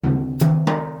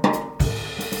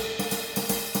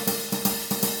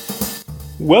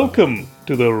Welcome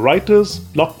to the Writer's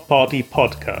Block Party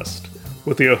podcast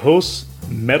with your hosts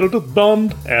Meredith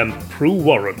Bond and Prue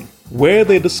Warren, where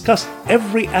they discuss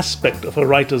every aspect of a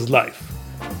writer's life,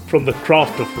 from the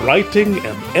craft of writing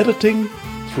and editing,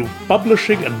 through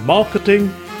publishing and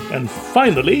marketing, and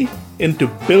finally into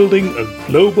building a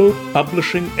global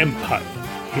publishing empire.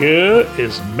 Here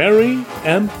is Mary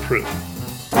and Prue.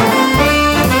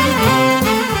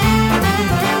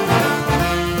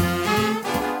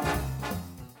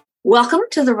 Welcome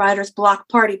to the Writer's Block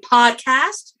Party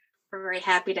podcast. We're very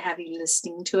happy to have you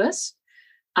listening to us.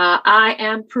 I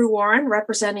am Prue Warren,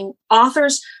 representing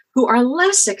authors who are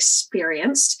less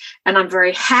experienced, and I'm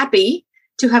very happy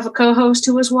to have a co-host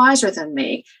who is wiser than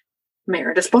me,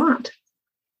 Meredith Bond.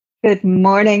 Good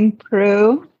morning,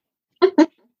 Prue.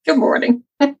 Good morning.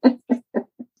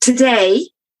 Today,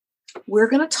 we're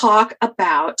going to talk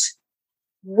about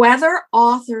whether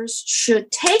authors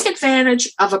should take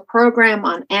advantage of a program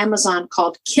on Amazon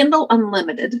called Kindle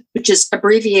Unlimited, which is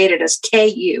abbreviated as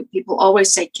KU. People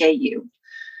always say KU.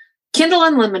 Kindle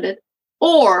Unlimited,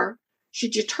 or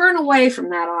should you turn away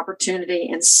from that opportunity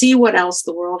and see what else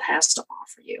the world has to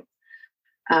offer you?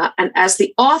 And as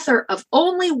the author of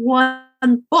only one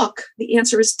book, the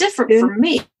answer is different for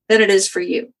me than it is for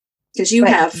you, because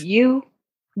you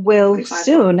will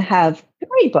soon have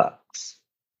 3 books.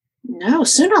 No,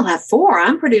 soon I'll have 4.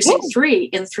 I'm producing 3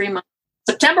 in 3 months.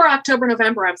 September, October,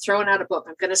 November, I'm throwing out a book.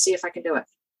 I'm going to see if I can do it.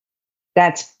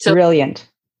 That's brilliant.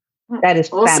 That is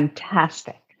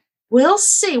fantastic. We'll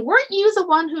see. Weren't you the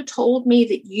one who told me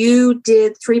that you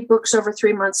did 3 books over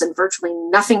 3 months and virtually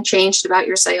nothing changed about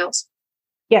your sales?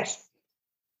 Yes.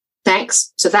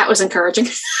 Thanks. So that was encouraging.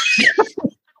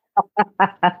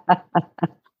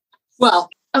 Well,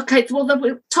 okay. Well,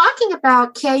 we're talking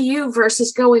about KU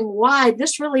versus going wide.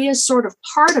 This really is sort of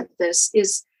part of this.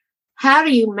 Is how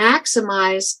do you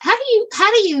maximize? How do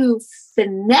you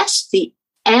finesse the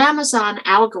Amazon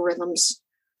algorithms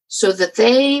so that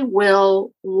they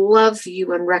will love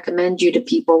you and recommend you to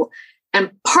people?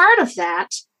 And part of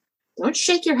that, don't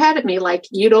shake your head at me like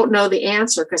you don't know the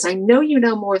answer, because I know you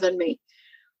know more than me.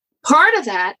 Part of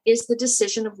that is the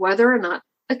decision of whether or not.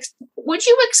 Would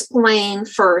you explain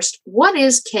first, what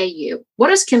is KU?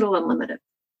 What is Kindle Unlimited?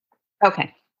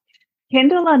 Okay.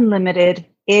 Kindle Unlimited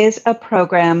is a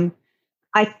program.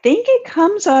 I think it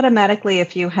comes automatically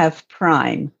if you have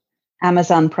Prime,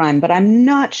 Amazon Prime, but I'm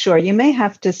not sure. You may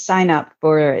have to sign up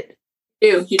for it.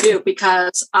 You do,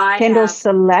 because I Kindle have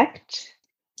Select.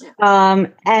 Yeah.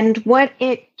 And what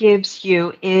it gives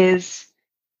you is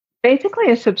basically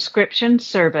a subscription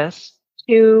service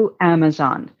to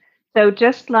Amazon. So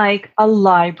just like a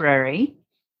library,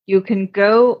 you can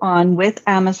go on with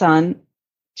Amazon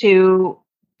to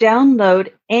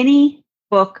download any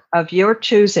book of your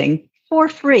choosing for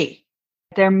free.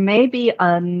 There may be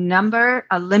a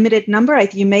limited number.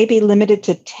 You may be limited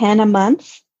to 10 a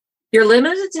month. You're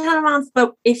limited to 10 a month,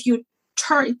 but if you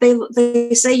turn,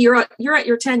 they say you're at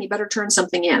your 10, you better turn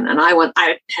something in. And I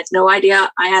had no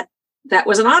idea that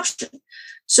was an option.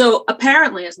 So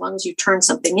apparently, as long as you turn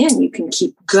something in, you can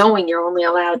keep going. You're only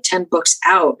allowed 10 books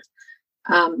out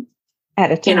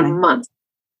at a time in a month.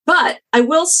 But I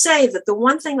will say that the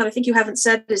one thing that I think you haven't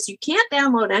said is you can't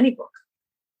download any book.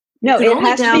 No, it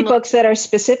has to be books that are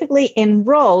specifically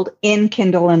enrolled in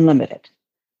Kindle Unlimited.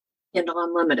 Kindle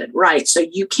Unlimited, right? So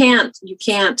you can't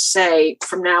say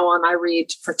from now on I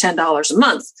read for $10 a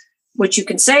month. What you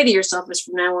can say to yourself is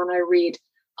from now on I read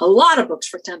a lot of books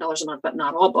for $10 a month, but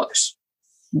not all books.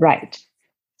 Right.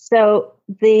 So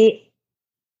the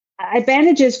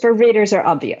advantages for readers are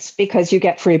obvious because you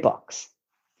get free books.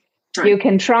 Right. You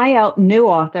can try out new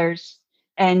authors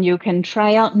and you can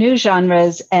try out new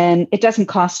genres, and it doesn't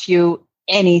cost you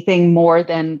anything more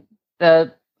than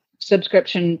the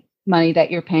subscription money that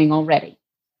you're paying already.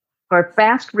 For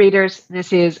fast readers,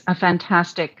 this is a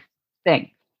fantastic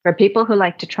thing. For people who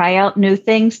like to try out new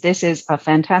things, this is a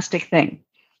fantastic thing.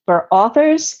 For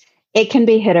authors, it can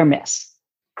be hit or miss.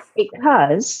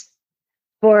 Because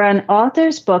for an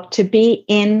author's book to be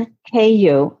in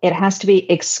KU, it has to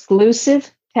be exclusive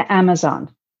to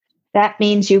Amazon. That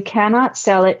means you cannot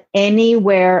sell it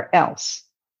anywhere else.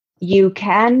 You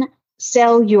can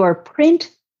sell your print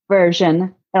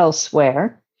version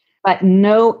elsewhere, but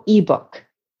no ebook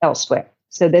elsewhere.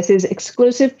 So this is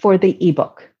exclusive for the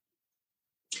ebook.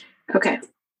 Okay.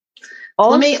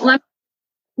 Also,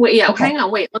 Wait, yeah, okay. Hang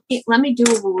on. Wait, let me do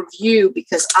a review,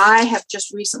 because I have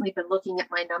just recently been looking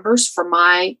at my numbers for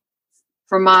my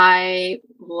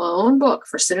lone book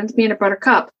for Sit in the Peanut Butter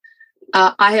Cup.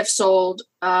 I have sold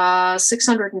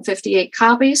 658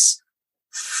 copies.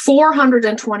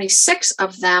 426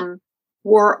 of them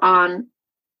were on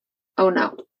Oh,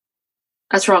 no.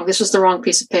 That's wrong. This was the wrong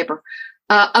piece of paper.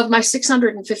 Of my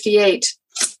 658,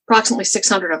 approximately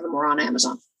 600 of them were on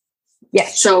Amazon.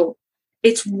 Yes. So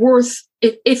it's worth,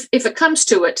 if it comes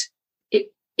to it,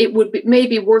 it would be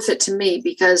maybe worth it to me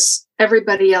because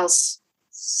everybody else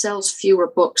sells fewer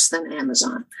books than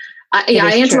Amazon.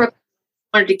 I interrupted.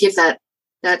 I wanted to give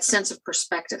that sense of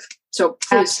perspective. So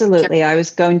please. Absolutely. I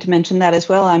was going to mention that as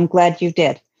well. I'm glad you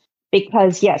did.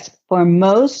 Because yes, for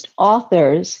most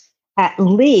authors, at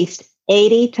least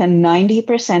 80 to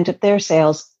 90% of their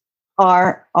sales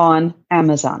are on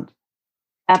Amazon.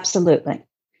 Absolutely.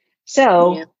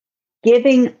 So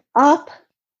giving up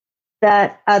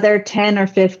that other 10 or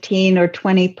 15 or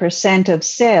 20% of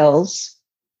sales,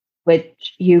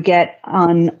 which you get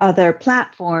on other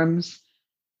platforms,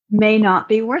 may not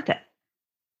be worth it.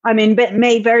 I mean, but it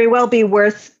may very well be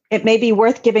worth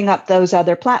giving up those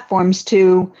other platforms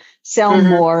to sell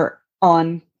more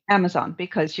on Amazon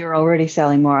because you're already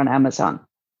selling more on Amazon.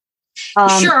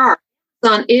 Sure are.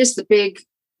 Amazon is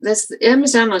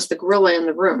Amazon is the gorilla in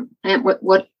the room. And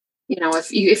what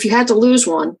if you had to lose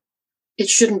one, it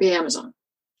shouldn't be Amazon.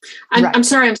 I'm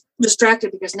sorry, I'm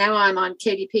distracted because now I'm on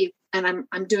KDP and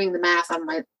I'm doing the math on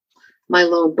my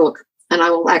loan book, and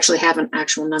I will actually have an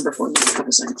actual number for you in a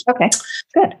couple seconds. Okay,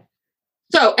 good.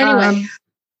 So anyway,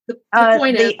 the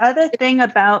point is, the other thing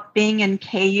about being in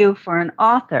KU for an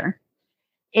author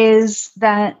is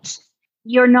that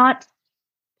you're not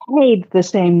paid the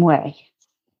same way.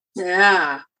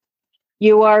 Yeah.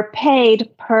 You are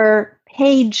paid per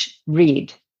page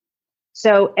read.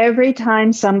 So every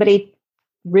time somebody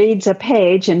reads a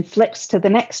page and flips to the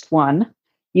next one,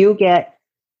 you get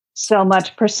so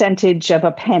much percentage of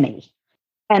a penny.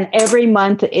 And every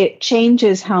month it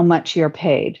changes how much you're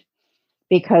paid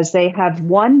because they have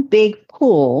one big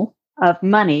pool of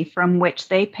money from which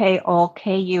they pay all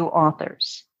KU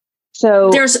authors. So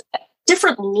there's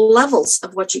different levels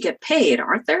of what you get paid,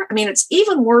 aren't there? I mean, it's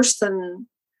even worse than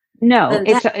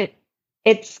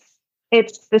it's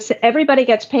this. Everybody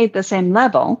gets paid the same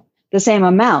level, the same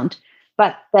amount,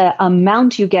 but the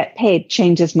amount you get paid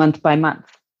changes month by month.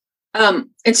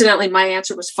 Incidentally, my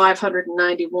answer was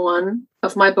 591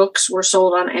 of my books were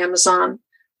sold on Amazon,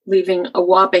 leaving a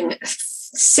whopping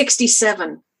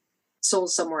 67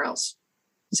 sold somewhere else.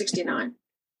 69.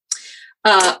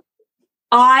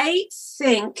 I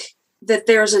think that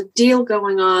there's a deal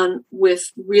going on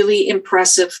with really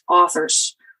impressive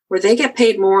authors where they get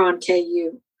paid more on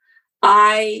KU.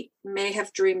 I may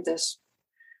have dreamed this,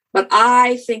 but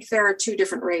I think there are two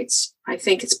different rates. I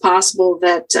think it's possible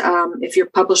that if you're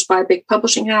published by a big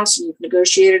publishing house and you've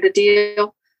negotiated a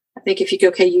deal, I think if you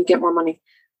go KU, you get more money.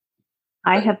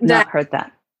 I have not heard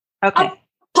that. Okay.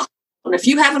 And if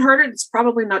you haven't heard it, it's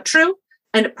probably not true.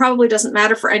 And it probably doesn't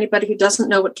matter for anybody who doesn't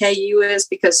know what KU is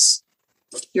because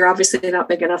you're obviously not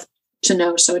big enough to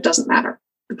know, so it doesn't matter.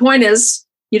 The point is,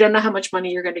 you don't know how much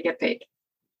money you're going to get paid.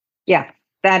 Yeah,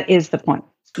 that is the point.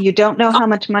 You don't know how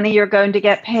much money you're going to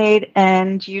get paid,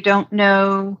 and you don't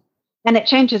know, and it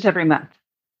changes every month.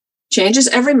 Changes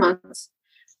every month.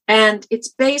 And it's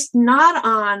based not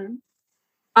on,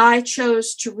 I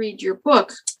chose to read your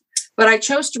book, but I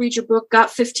chose to read your book, got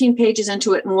 15 pages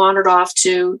into it, and wandered off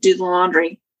to do the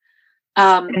laundry.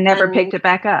 And never picked it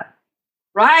back up.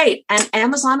 Right. And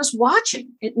Amazon is watching.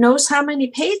 It knows how many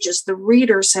pages the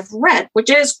readers have read, which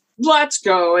is, let's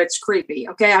go. It's creepy.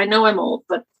 Okay. I know I'm old,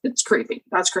 but it's creepy.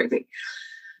 That's creepy.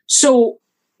 So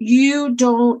you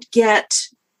don't get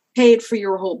paid for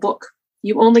your whole book.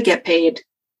 You only get paid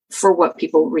for what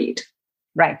people read.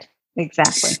 Right.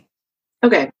 Exactly.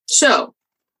 Okay. So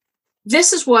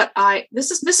this is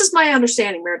my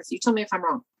understanding, Meredith. You tell me if I'm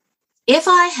wrong. If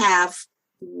I have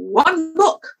one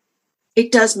book,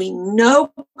 it does me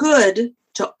no good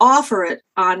to offer it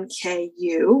on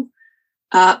KU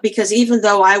because even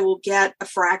though I will get a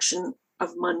fraction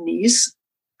of monies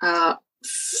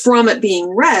from it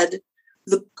being read,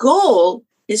 the goal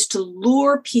is to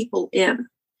lure people in.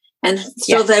 And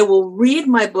so they will read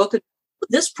my book.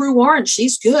 This Prue Warren,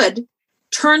 she's good.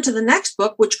 Turn to the next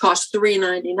book, which costs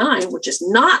 $3.99, which is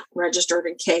not registered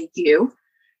in KU,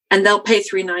 and they'll pay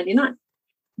 $3.99.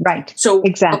 Right. So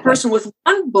exactly. A person with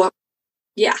one book,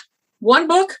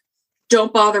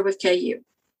 don't bother with KU.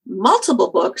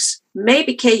 Multiple books,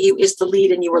 maybe KU is the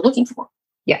lead and you were looking for.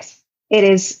 Yes, it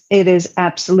is. It is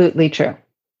absolutely true.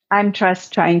 I'm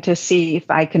just trying to see if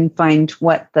I can find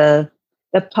what the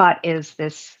pot is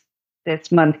this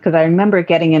month, because I remember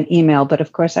getting an email, but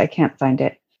of course I can't find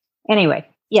it. Anyway,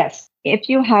 yes, if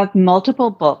you have multiple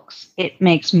books, it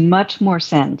makes much more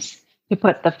sense to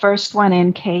put the first one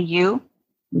in KU,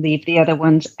 leave the other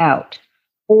ones out.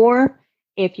 Or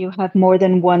if you have more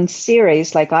than one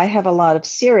series, like I have a lot of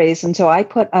series, and so I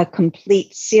put a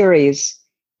complete series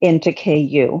into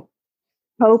KU,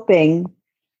 hoping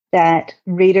that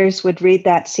readers would read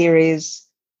that series,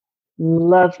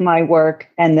 love my work,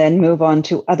 and then move on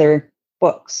to other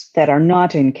books that are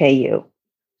not in KU.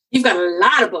 You've got a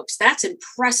lot of books. That's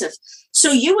impressive.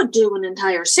 So you would do an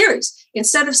entire series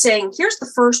instead of saying, here's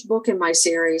the first book in my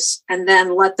series, and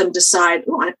then let them decide,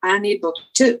 oh, I need book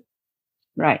 2.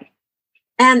 Right.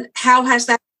 And how has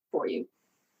that been for you?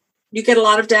 You get a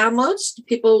lot of downloads? Do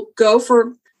people go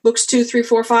for books 2, 3,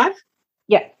 4, 5?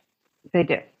 Yeah, they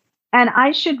do. And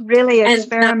I should really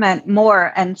experiment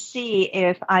more and see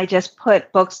if I just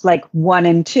put books like 1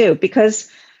 and 2, because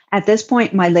at this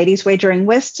point, my Ladies Wagering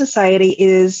Whist Society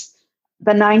is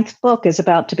the 9th book is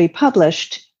about to be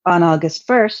published on August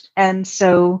 1st. And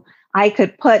so I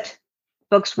could put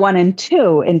books 1 and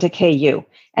 2 into KU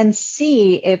and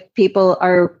see if people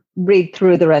read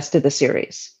through the rest of the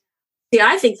series. Yeah,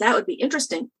 I think that would be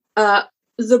interesting. If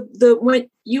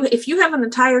you have an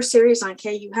entire series on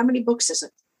KU, how many books is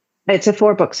it? It's a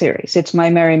 4-book series. It's my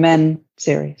Merry Men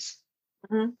series.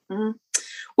 Mm-hmm, mm-hmm.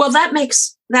 Well, that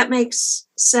makes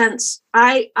sense.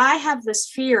 I have this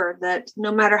fear that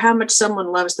no matter how much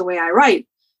someone loves the way I write,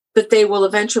 that they will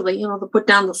eventually, they'll put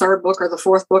down the 3rd book or the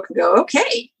 4th book and go,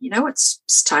 okay,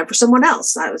 it's time for someone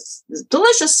else. That was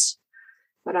delicious,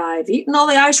 but I've eaten all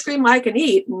the ice cream I can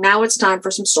eat. And now it's time for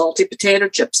some salty potato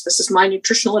chips. This is my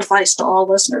nutritional advice to all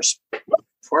listeners.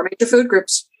 4 major food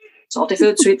groups: salty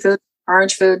food, sweet food,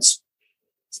 orange foods,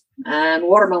 and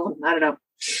watermelon. I don't know.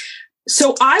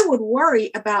 So I would worry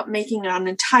about making an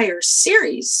entire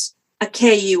series a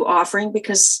KU offering,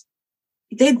 because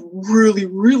they'd really,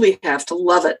 really have to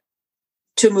love it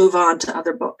to move on to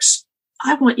other books.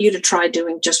 I want you to try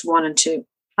doing just 1 and 2.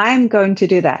 I'm going to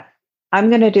do that. I'm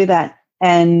going to do that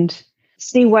and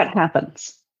see what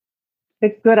happens. A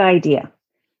good idea.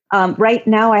 Right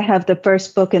now, I have the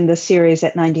first book in the series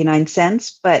at 99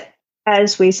 cents, but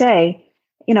as we say,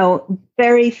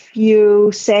 very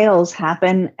few sales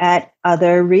happen at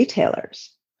other retailers.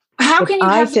 How can you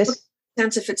have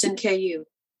sense if it's in KU?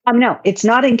 No, it's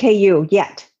not in KU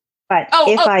yet. But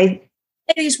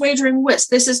Ladies Wagering Whist.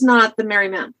 This is not the Merry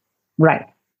Men. Right.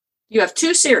 You have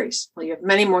 2 series. Well, you have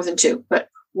many more than 2, but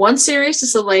one series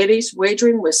is the Ladies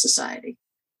Wagering Whist Society,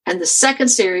 and the second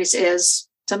series is,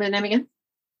 tell me the name again.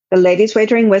 The Ladies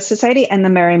Wagering Whist Society and the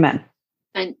Merry Men.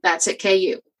 And that's at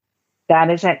KU. That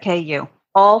is at KU.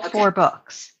 All 4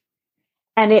 books.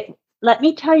 And let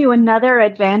me tell you another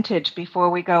advantage before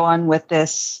we go on with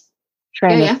this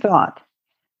train of thought.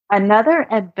 Another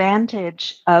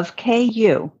advantage of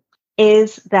KU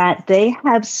is that they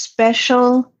have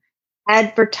special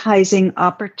advertising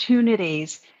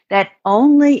opportunities that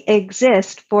only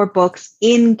exist for books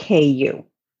in KU.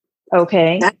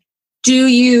 Okay. Do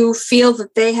you feel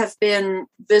that they have been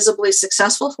visibly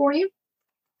successful for you?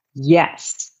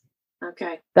 Yes.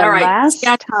 Okay. The last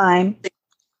time.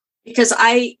 Because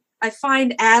I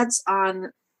find ads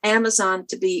on Amazon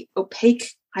to be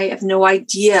opaque. I have no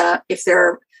idea if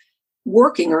they're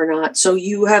working or not. So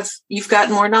you've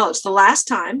gotten more knowledge. The last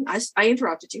time I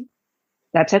interrupted you.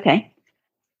 That's okay.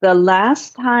 The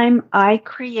last time I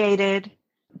created,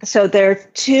 so there are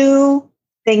 2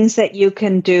 things that you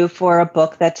can do for a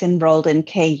book that's enrolled in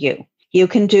KU. You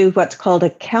can do what's called a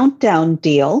countdown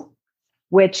deal,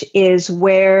 which is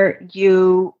where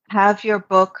you have your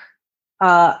book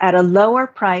at a lower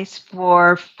price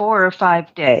for 4 or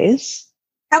 5 days.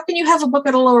 How can you have a book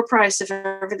at a lower price if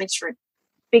everything's free?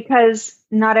 Because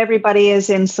not everybody is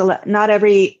not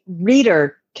every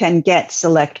reader can get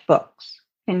select books,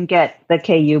 can get the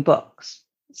KU books.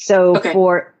 So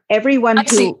for everyone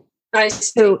who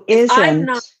isn't, if I'm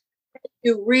not a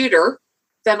KU reader,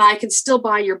 then I can still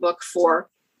buy your book for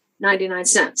 99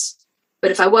 cents.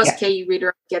 But if I was a KU reader,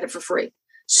 I'd get it for free.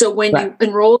 So when you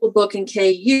enroll a book in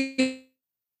KU,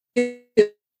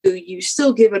 you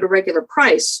still give it a regular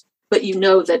price, but you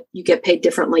know that you get paid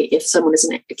differently if someone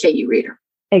isn't a KU reader.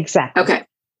 Exactly. Okay.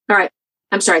 All right.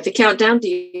 I'm sorry. The countdown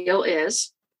deal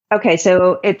is? Okay.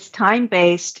 So it's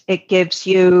time-based. It gives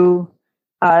you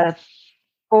 4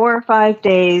 or 5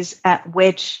 days at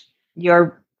which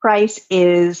your price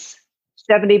is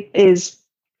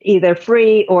either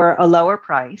free or a lower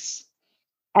price.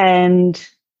 And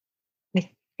I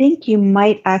think you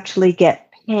might actually get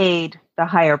paid the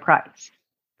higher price,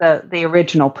 the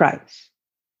original price.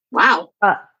 Wow.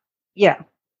 Yeah. I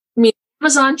mean,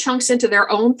 Amazon chunks into their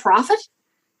own profit?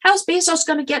 How's Bezos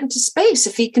going to get into space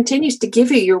if he continues to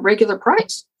give you your regular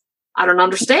price? I don't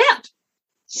understand.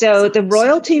 So the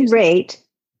royalty rate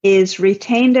is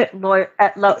retained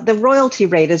the royalty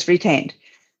rate is retained.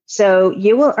 So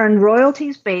you will earn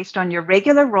royalties based on your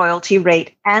regular royalty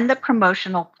rate and the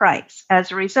promotional price.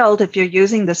 As a result, if you're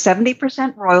using the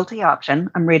 70% royalty option,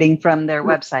 I'm reading from their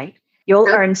website, you'll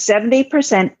earn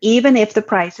 70% even if the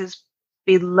price is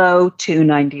below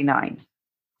 $2.99.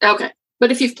 Okay.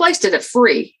 But if you've placed it at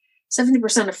free,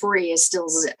 70% of free is still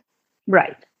zip.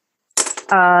 Right.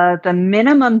 The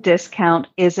minimum discount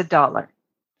is $1.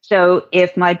 So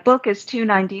if my book is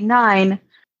 $2.99,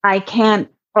 I can't,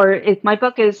 or if my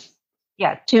book is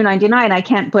 $2.99, I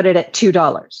can't put it at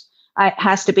 $2. It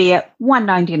has to be at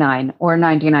 $1.99 or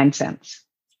 99 cents.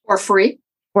 Or free?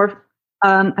 Or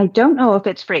I don't know if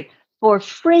it's free. For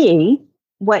free,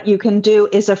 what you can do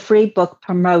is a free book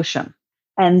promotion.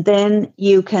 And then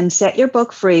you can set your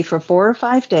book free for 4 or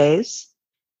 5 days,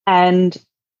 and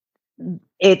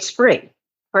it's free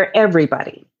for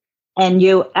everybody. And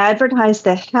you advertise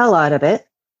the hell out of it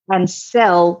and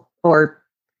sell or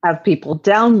have people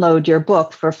download your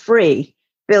book for free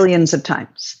billions of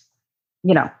times.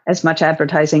 You know, as much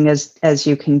advertising as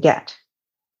you can get.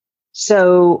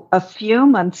 So a few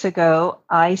months ago,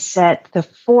 I set the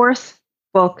 4th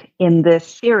book in this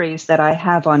series that I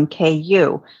have on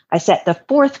KU. I set the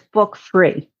 4th book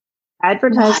free,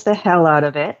 advertised the hell out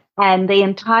of it, and the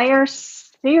entire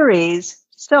series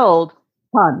sold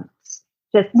tons.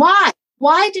 Why?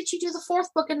 Why did you do the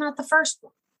 4th book and not the 1st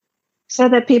book? So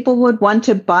that people would want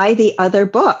to buy the other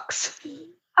books.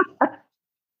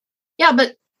 Yeah,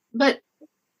 but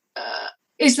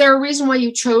is there a reason why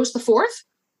you chose the 4th?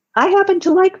 I happen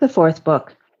to like the 4th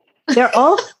book. They're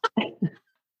all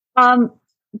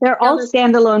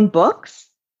standalone books,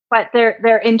 but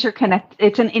they're interconnected.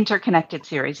 It's an interconnected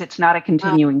series. It's not a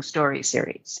continuing story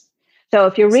series. So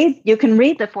if you can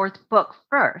read the 4th book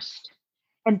first,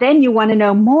 and then you want to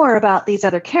know more about these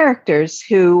other characters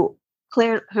who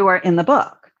are in the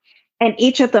book, and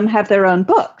each of them have their own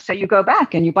book. So you go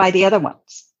back and you buy the other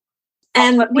ones.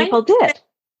 And what people did.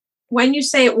 When you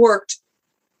say it worked,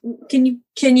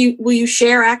 will you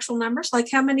share actual numbers?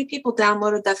 Like how many people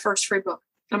downloaded that first free book?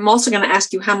 I'm also going to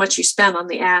ask you how much you spent on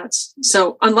the ads.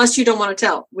 So unless you don't want to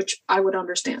tell, which I would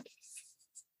understand.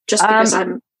 Just because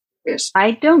I'm curious.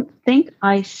 I don't think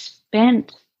I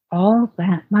spent all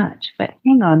that much, but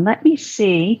hang on, let me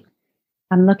see.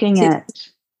 I'm looking at.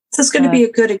 This is going to be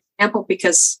a good example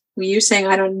because with you saying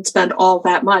I don't spend all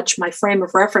that much, my frame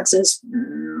of reference is,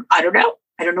 I don't know.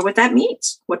 I don't know what that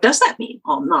means. What does that mean?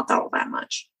 Oh, not all that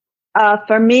much.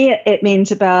 For me, it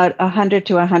means about $100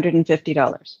 to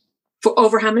 $150. For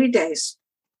over how many days?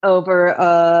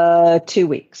 Over 2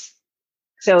 weeks.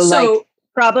 So like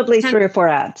probably 3 or 4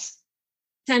 ads.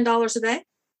 $10 a day?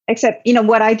 Except,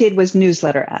 what I did was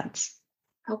newsletter ads.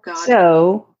 Oh God.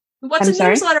 So what's a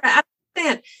newsletter ad?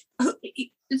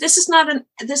 This is not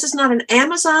an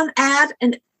Amazon ad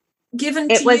and given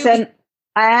to you. It was an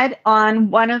ad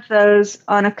on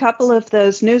on a couple of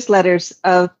those newsletters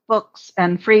of books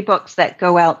and free books that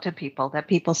go out to people that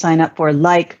people sign up for,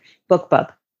 like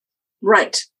BookBub.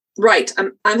 Right.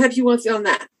 I'm happy with you on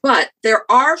that. But there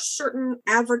are certain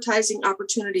advertising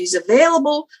opportunities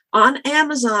available on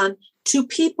Amazon to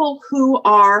people who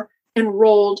are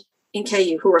enrolled in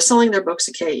KU, who are selling their books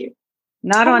at KU.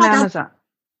 Not on Amazon.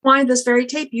 Why this very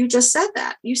tape? You just said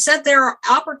that. You said there are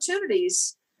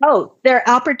opportunities. Oh, there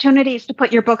are opportunities to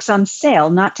put your books on sale,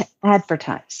 not to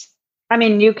advertise. I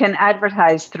mean, you can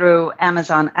advertise through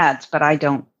Amazon ads, but I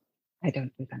don't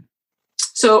do them.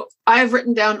 So I've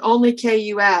written down only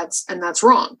KU ads, and that's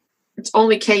wrong. It's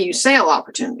only KU sale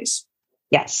opportunities.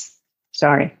 Yes.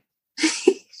 Sorry.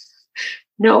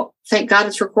 No, thank God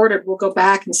it's recorded. We'll go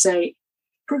back and say,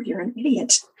 Prue, you're an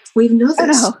idiot. We know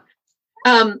this. Oh,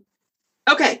 no.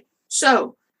 Okay.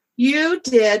 So you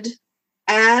did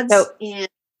ads in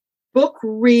book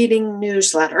reading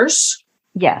newsletters.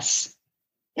 Yes.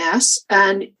 Yes.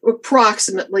 And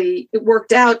approximately it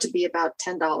worked out to be about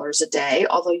 $10 a day,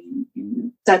 although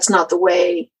that's not the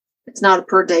way, it's not a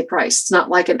per day price. It's not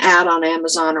like an ad on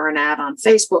Amazon or an ad on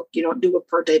Facebook. You don't do a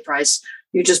per day price.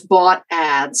 You just bought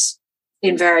ads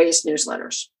in various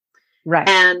newsletters. Right.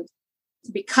 And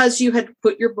because you had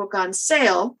put your book on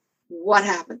sale, what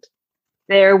happened?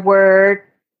 There were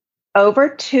over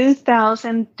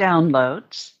 2,000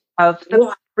 downloads of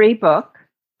the free book.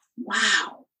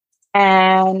 Wow.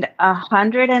 And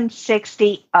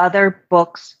 160 other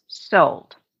books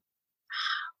sold.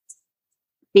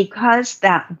 Because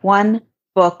that one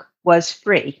book was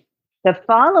free. The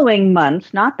following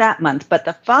month, not that month, but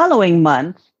the following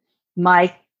month,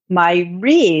 my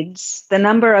reads, the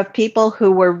number of people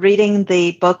who were reading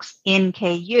the books in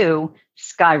KU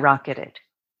skyrocketed.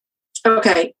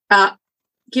 Okay.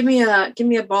 Give me a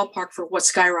ballpark for what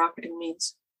skyrocketing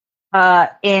means.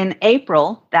 In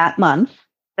April that month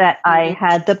that I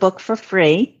had the book for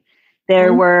free,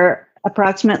 there were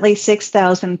approximately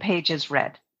 6,000 pages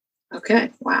read.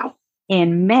 Okay. Wow.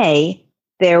 In May,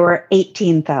 there were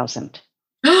 18,000.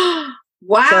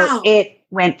 Wow. So it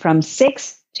went from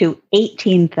 6 to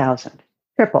 18,000.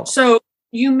 Triple. So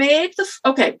you made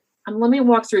okay. Let me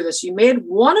walk through this. You made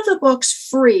one of the books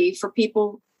free for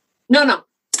people. No.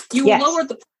 You lowered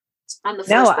the price on the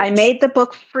first book. I made the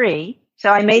book free. So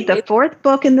I made the fourth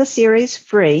book in the series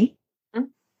free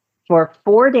for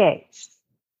 4 days.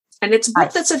 And it's a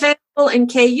book that's available in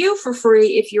KU for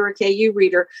free if you're a KU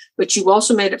reader, but you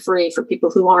also made it free for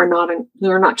people who are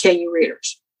not KU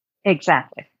readers.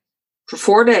 Exactly. For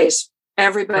 4 days,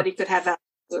 everybody could have access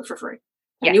to it for free.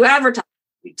 And you advertised.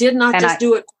 You did not just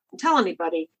do it and tell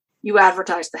anybody. You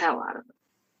advertised the hell out of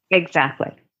it.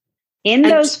 Exactly. In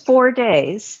those 4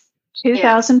 days,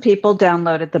 2,000 people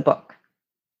downloaded the book.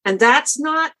 And that's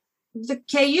not the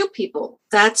KU people.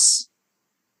 That's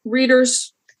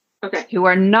readers, who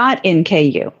are not in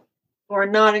KU. Who are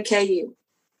not in KU.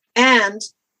 And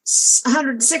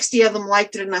 160 of them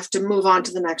liked it enough to move on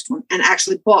to the next one and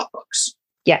actually bought books.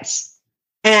 Yes.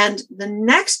 And the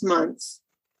next month,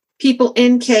 people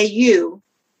in KU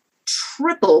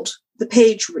tripled the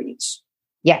page reads.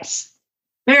 Yes.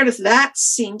 Meredith, that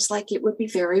seems like it would be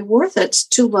very worth it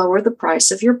to lower the price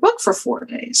of your book for 4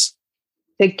 days.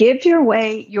 To give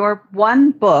away your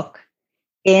one book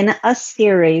in a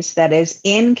series that is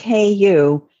in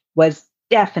KU was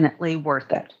definitely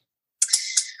worth it.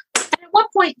 And at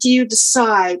what point do you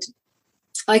decide,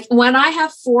 like when I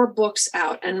have 4 books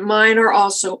out, and mine are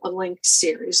also a linked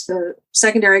series, the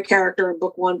secondary character in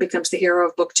book 1 becomes the hero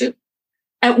of book 2.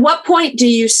 At what point do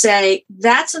you say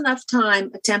that's enough time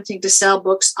attempting to sell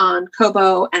books on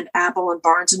Kobo and Apple and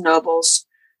Barnes and Nobles?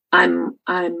 I'm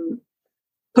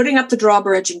putting up the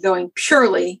drawbridge and going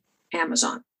purely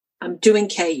Amazon. I'm doing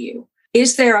KU.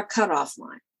 Is there a cutoff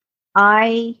line?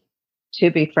 I, to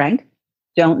be frank,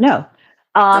 don't know.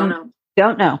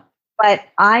 Don't know. But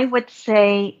I would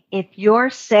say if your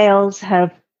sales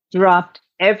have dropped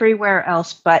everywhere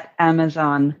else but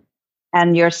Amazon,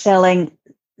 and you're selling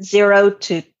 0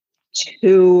 to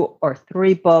 2 or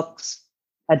 3 books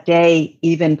a day,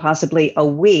 even possibly a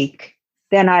week,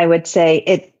 then I would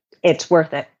say it's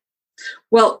worth it.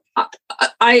 Well,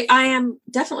 I am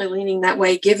definitely leaning that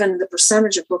way, given the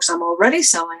percentage of books I'm already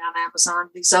selling on Amazon.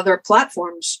 These other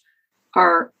platforms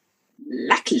are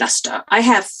lackluster. I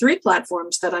have 3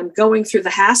 platforms that I'm going through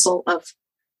the hassle of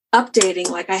updating.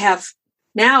 Like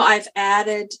I've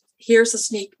added,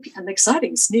 here's an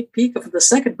exciting sneak peek of the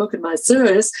second book in my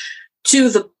series to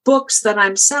the books that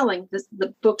I'm selling.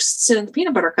 The books, Sin and the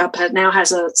Peanut Butter Cup now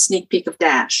has a sneak peek of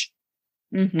Dash.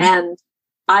 Mm-hmm. And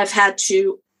I've had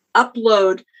to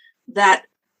upload that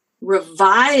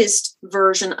revised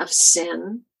version of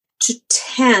Sin to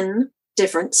 10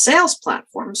 different sales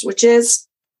platforms, which is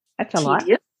that's a lot.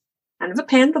 Kind of a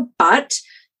pain in the butt.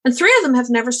 And 3 of them have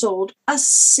never sold a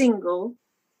single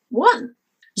one.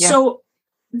 Yeah. So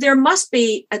there must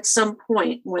be at some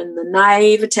point when the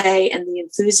naivete and the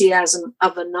enthusiasm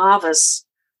of a novice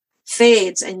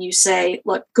fades and you say,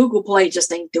 look, Google Play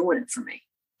just ain't doing it for me.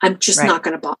 I'm just not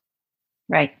going to buy.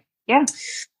 Right. Yeah.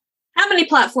 How many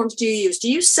platforms do you use? Do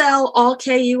you sell all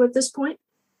KU at this point?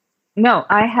 No,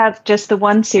 I have just the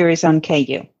one series on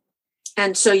KU.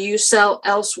 And so you sell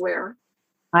elsewhere?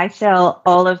 I sell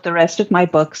all of the rest of my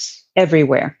books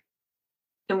everywhere.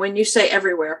 And when you say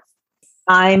everywhere?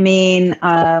 I mean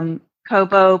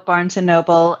Kobo, Barnes &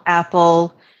 Noble,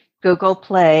 Apple, Google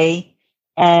Play,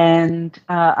 and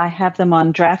I have them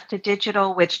on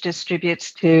Draft2Digital, which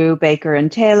distributes to Baker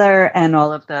and Taylor and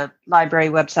all of the library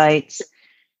websites.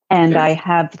 And I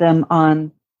have them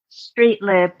on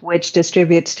StreetLib, which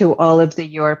distributes to all of the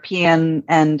European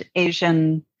and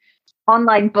Asian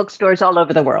online bookstores all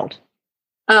over the world.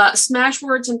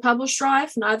 Smashwords and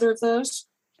PublishDrive, neither of those?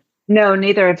 No,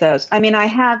 neither of those. I mean, I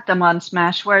have them on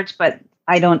Smashwords, but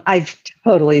I've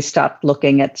totally stopped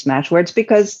looking at Smashwords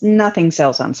because nothing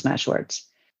sells on Smashwords.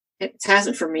 It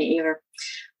hasn't for me either.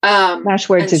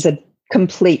 Smashwords is a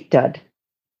complete dud.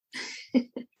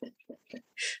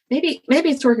 Maybe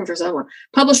it's working for someone.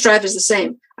 PublishDrive is the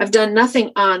same. I've done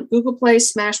nothing on Google Play,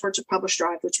 Smashwords, or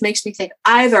PublishDrive, which makes me think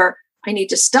either I need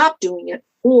to stop doing it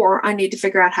or I need to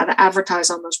figure out how to advertise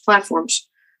on those platforms.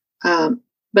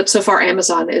 But so far,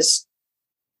 Amazon is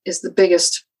the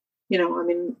biggest.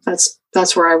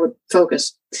 That's where I would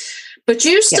focus. But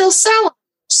you still sell on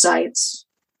sites.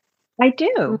 I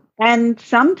do, and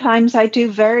sometimes I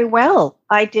do very well.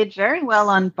 I did very well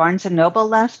on Barnes & Noble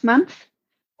last month.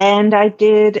 And I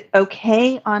did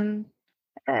okay on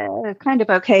kind of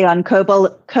okay on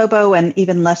Kobo, and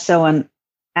even less so on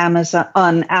Amazon,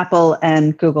 on Apple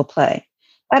and Google Play.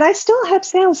 But I still have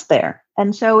sales there.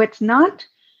 And so it's not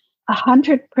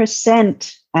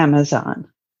 100% Amazon.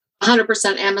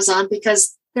 100% Amazon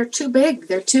because they're too big.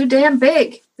 They're too damn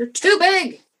big. They're too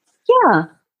big. Yeah.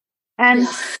 And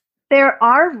there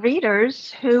are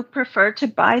readers who prefer to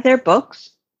buy their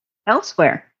books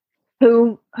elsewhere,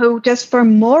 who just for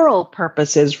moral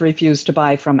purposes refuse to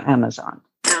buy from Amazon.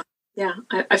 Yeah,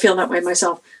 I feel that way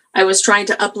myself. I was trying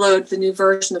to upload the new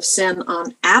version of Sin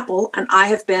on Apple, and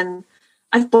I've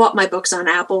bought my books on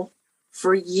Apple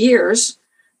for years,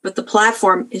 but the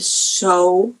platform is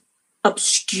so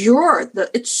obscure that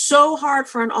it's so hard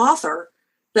for an author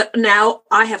that now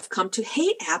I have come to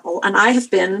hate Apple, and I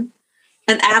have been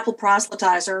an Apple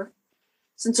proselytizer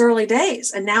since early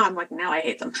days. And now I'm like, now I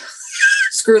hate them.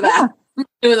 Screw that. I'm not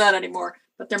doing that anymore.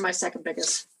 But they're my second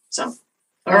biggest. So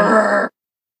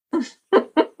it's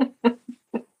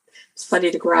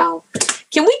funny to growl.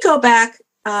 Can we go back?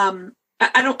 I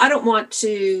don't want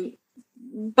to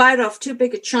bite off too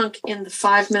big a chunk in the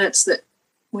 5 minutes that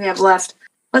we have left.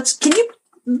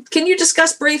 Can you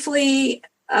discuss briefly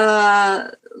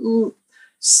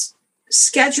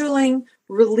scheduling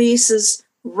releases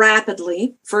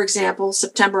rapidly, for example,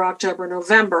 September, October,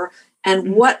 November,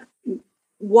 and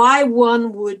why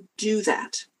one would do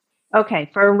that? Okay,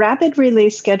 for a rapid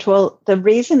release schedule, the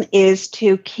reason is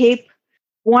to keep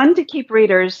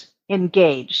readers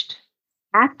engaged,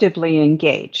 actively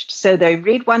engaged. So they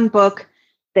read one book,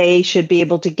 they should be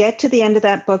able to get to the end of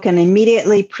that book and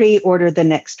immediately pre-order the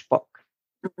next book.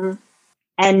 Mm-hmm.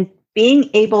 And being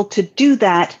able to do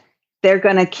that, they're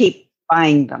going to keep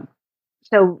buying them.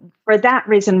 So for that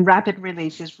reason, rapid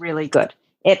release is really good.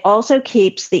 It also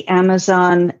keeps the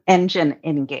Amazon engine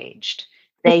engaged.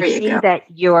 They see that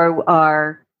you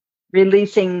are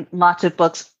releasing lots of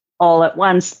books all at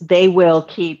once. They will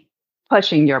keep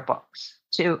pushing your books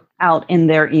out in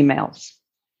their emails.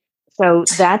 So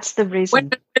that's the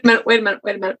reason. Wait a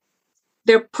minute.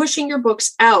 They're pushing your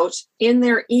books out in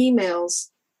their emails.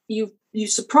 You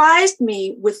surprised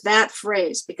me with that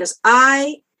phrase because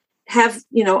I have,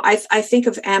 I think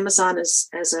of Amazon as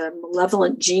a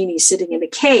malevolent genie sitting in a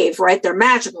cave, right? They're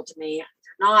magical to me.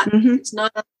 They're not, It's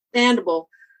not understandable.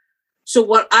 So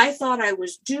what I thought I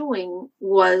was doing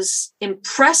was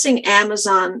impressing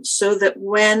Amazon so that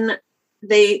when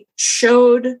they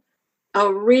showed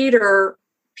a reader,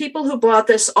 people who bought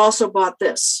this also bought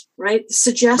this, right?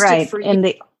 Suggested for you. And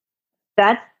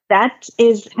that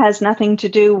has nothing to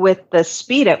do with the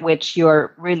speed at which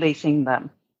you're releasing them.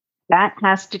 That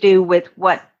has to do with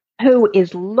who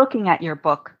is looking at your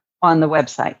book on the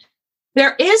website.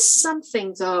 There is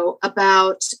something, though,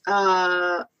 about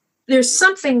there's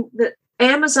something that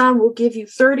Amazon will give you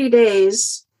 30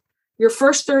 days. Your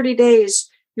first 30 days,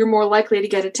 you're more likely to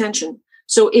get attention.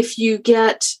 So if you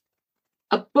get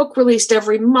a book released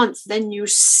every month, then you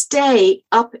stay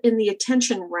up in the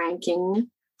attention ranking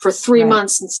for 3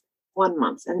 months instead of 1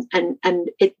 month. And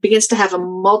it begins to have a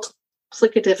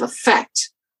multiplicative effect.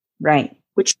 Right.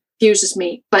 Which confuses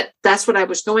me, but that's what I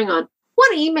was going on.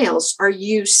 What emails are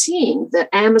you seeing that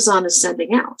Amazon is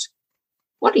sending out?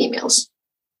 What emails?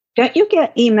 Don't you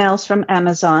get emails from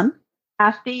Amazon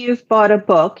after you've bought a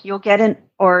book? You'll get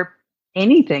or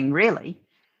anything really.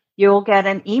 You'll get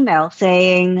an email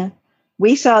saying,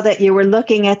 we saw that you were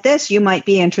looking at this. You might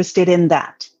be interested in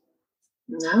that.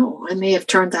 No, I may have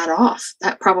turned that off.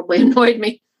 That probably annoyed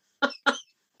me.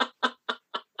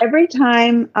 Every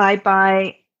time I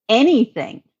buy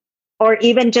anything, or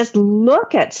even just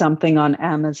look at something on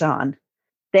Amazon,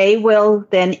 they will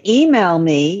then email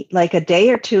me like a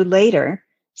day or two later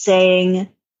saying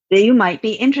that you might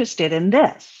be interested in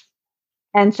this.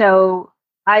 And so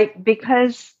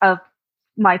because of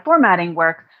my formatting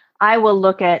work, I will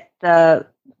look at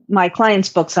my clients'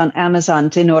 books on Amazon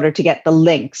in order to get the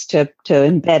links to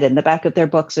embed in the back of their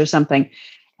books or something.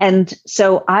 And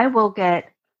so I will get,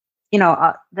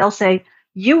 they'll say,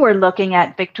 you were looking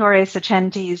at Victoria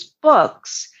Sacchenti's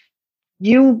books.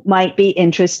 You might be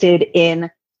interested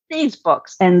in these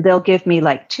books. And they'll give me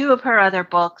like 2 of her other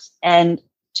books and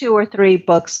 2 or 3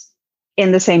 books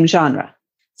in the same genre.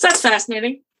 So that's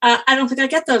fascinating. I don't think I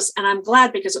get those, and I'm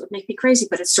glad because it would make me crazy,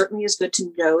 but it certainly is good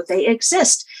to know they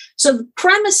exist. So the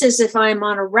premise is if I'm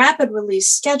on a rapid release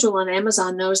schedule and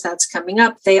Amazon knows that's coming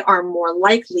up, they are more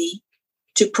likely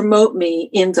to promote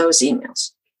me in those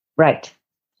emails. Right.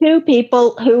 To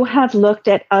people who have looked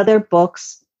at other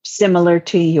books similar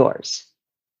to yours.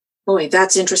 Boy,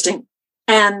 that's interesting.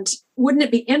 And wouldn't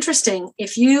it be interesting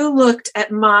if you looked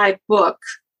at my book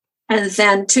and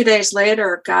then 2 days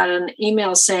later got an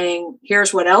email saying,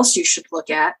 here's what else you should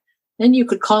look at, then you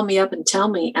could call me up and tell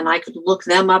me, and I could look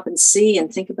them up and see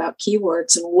and think about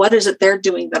keywords and what is it they're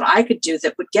doing that I could do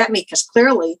that would get me, because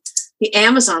clearly the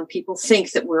Amazon people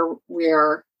think that we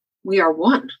are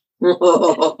one. It's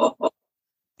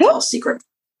all secret.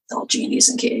 It's all genies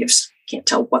and caves. Can't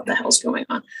tell what the hell's going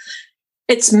on.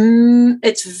 It's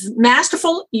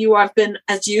masterful. You have been,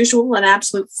 as usual, an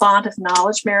absolute font of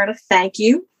knowledge, Meredith. Thank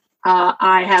you.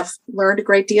 I have learned a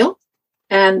great deal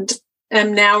and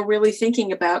am now really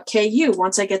thinking about KU.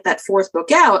 Once I get that fourth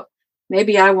book out,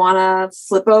 maybe I want to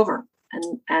flip over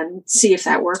and see if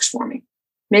that works for me.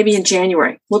 Maybe in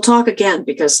January. We'll talk again,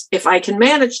 because if I can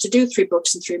manage to do 3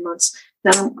 books in 3 months,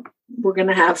 then we're going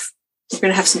to have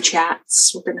some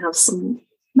chats. We're going to have some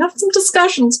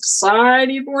discussions, because I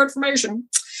need more information.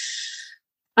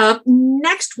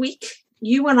 Next week,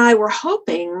 you and I was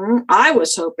hoping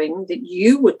that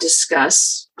you would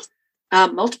discuss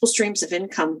multiple streams of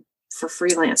income for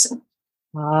freelancing.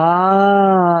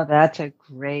 Oh, that's a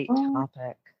great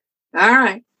topic.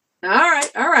 All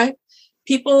right.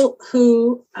 People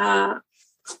who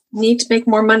need to make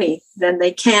more money than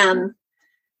they can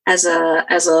as a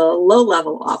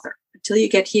low-level author until you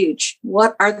get huge.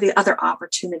 What are the other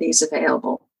opportunities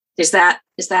available? Is that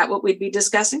what we'd be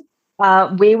discussing?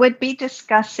 We would be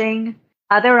discussing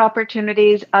other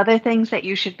opportunities, other things that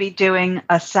you should be doing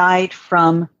aside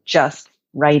from just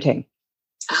writing.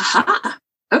 Aha.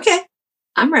 Okay.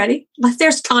 I'm ready. Like,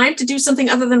 there's time to do something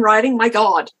other than writing. My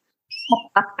God.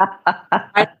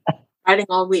 Writing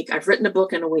all week. I've written a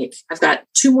book in a week. I've got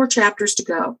 2 more chapters to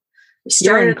go.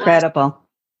 You're incredible.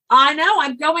 I know.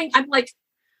 I'm like,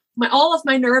 all of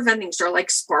my nerve endings are like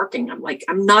sparking. I'm like,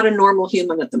 I'm not a normal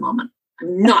human at the moment.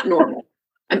 I'm not normal.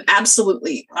 I'm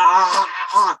absolutely,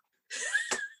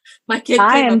 my kid.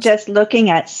 I am just looking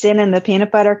at Sin in the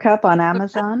Peanut Butter Cup on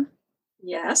Amazon.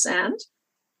 Yes.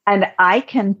 And I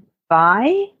can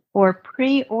buy or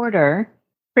pre-order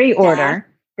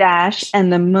Dash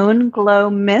and the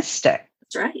Moonglow Mystic.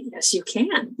 That's right. Yes, you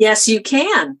can.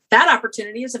 That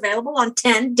opportunity is available on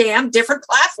 10 damn different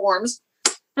platforms.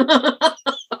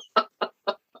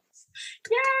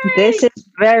 This is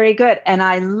very good. And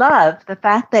I love the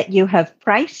fact that you have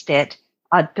priced it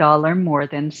 $1 more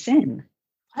than Sin.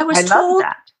 I love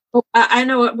that. I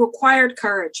know it required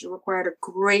courage. It required a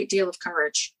great deal of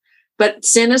courage. But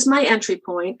Sin is my entry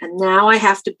point, and now I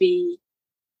have to be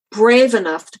brave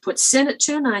enough to put Sin at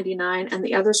 $2.99, and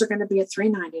the others are going to be at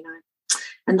 $3.99.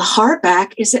 And the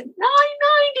hardback is at $9.99,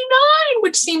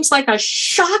 which seems like a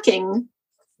shocking.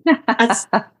 That's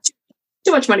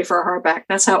too much money for a hardback.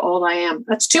 That's how old I am.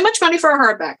 That's too much money for a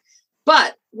hardback.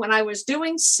 But when I was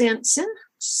doing Sin's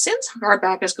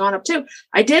hardback has gone up too.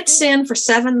 I did Sin for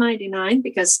 $7.99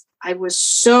 because I was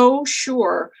so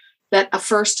sure that a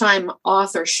first-time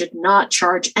author should not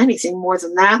charge anything more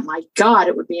than that. My God,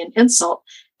 it would be an insult.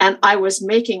 And I was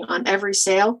making on every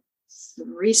sale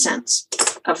 3 cents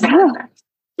of the hardback.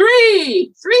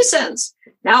 3 cents.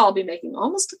 Now I'll be making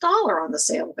almost $1 on the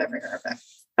sale of every hardback.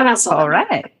 And that's all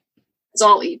right. It's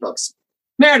all ebooks.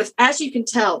 Meredith, as you can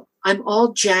tell, I'm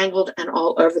all jangled and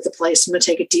all over the place. I'm going to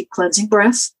take a deep cleansing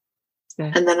breath.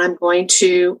 Okay. And then I'm going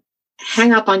to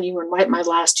hang up on you and write my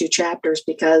last 2 chapters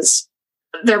because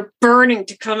they're burning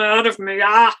to come out of me.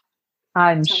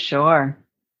 I'm sure.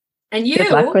 And you,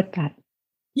 good luck with that.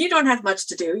 You don't have much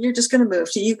to do. You're just going to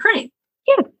move to Ukraine.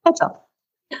 Yeah, that's all.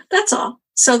 Yeah, that's all.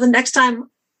 So the next time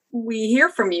we hear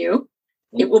from you,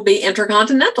 it will be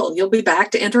Intercontinental. You'll be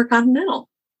back to Intercontinental.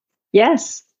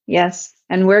 Yes.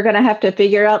 And we're going to have to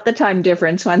figure out the time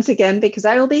difference once again, because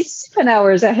I will be 7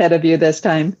 hours ahead of you this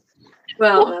time.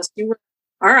 Well,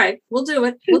 all right, we'll do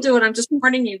it. I'm just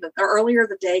warning you that the earlier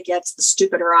the day gets, the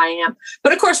stupider I am.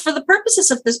 But of course, for the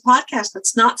purposes of this podcast,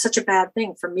 that's not such a bad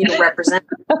thing for me to represent.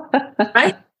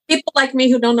 Right? People like me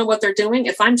who don't know what they're doing,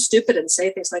 if I'm stupid and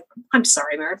say things like, I'm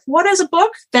sorry, Meredith, what is a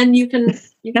book? Then you can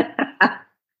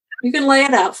lay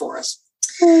it out for us.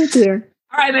 Oh, dear.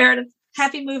 All right, Meredith.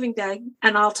 Happy moving day,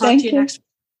 and I'll talk to you next week.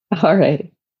 All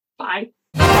right. Bye.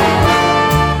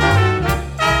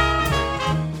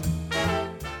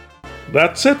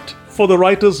 That's it for the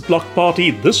Writer's Block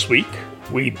Party this week.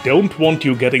 We don't want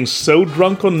you getting so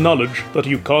drunk on knowledge that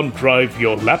you can't drive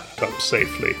your laptop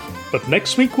safely. But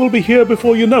next week we'll be here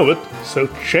before you know it, so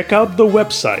check out the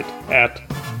website at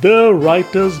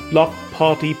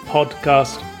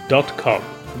thewritersblockpartypodcast.com.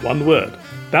 One word.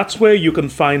 That's where you can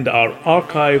find our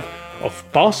archive of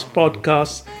past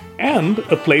podcasts and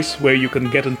a place where you can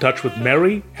get in touch with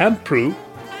Mary and Prue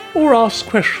or ask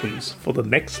questions for the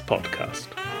next podcast.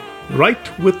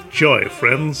 Write with joy,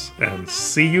 friends, and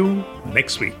see you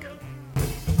next week.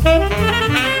 Bye.